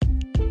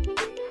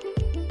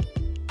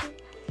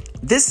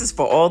This is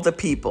for all the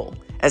people,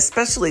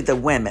 especially the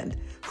women,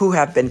 who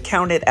have been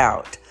counted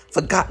out,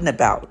 forgotten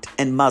about,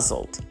 and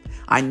muzzled.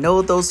 I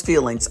know those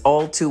feelings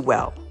all too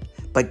well.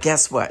 But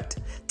guess what?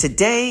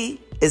 Today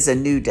is a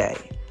new day.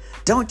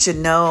 Don't you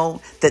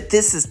know that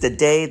this is the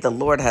day the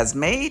Lord has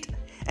made?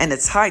 And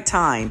it's high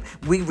time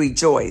we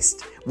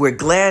rejoiced. We're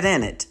glad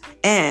in it,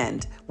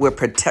 and we're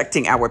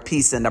protecting our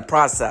peace in the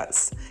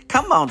process.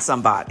 Come on,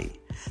 somebody.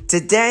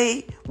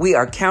 Today, we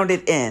are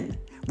counted in,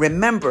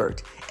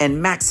 remembered,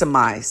 and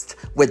maximized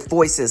with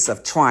voices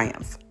of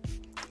triumph.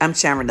 I'm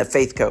Sharon, the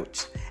Faith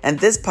Coach, and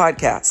this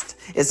podcast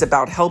is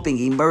about helping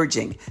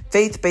emerging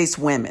faith-based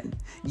women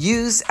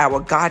use our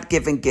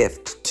God-given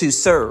gift to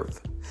serve,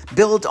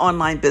 build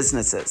online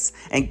businesses,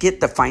 and get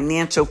the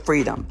financial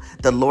freedom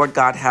the Lord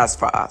God has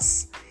for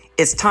us.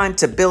 It's time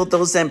to build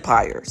those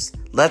empires.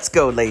 Let's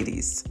go,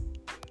 ladies.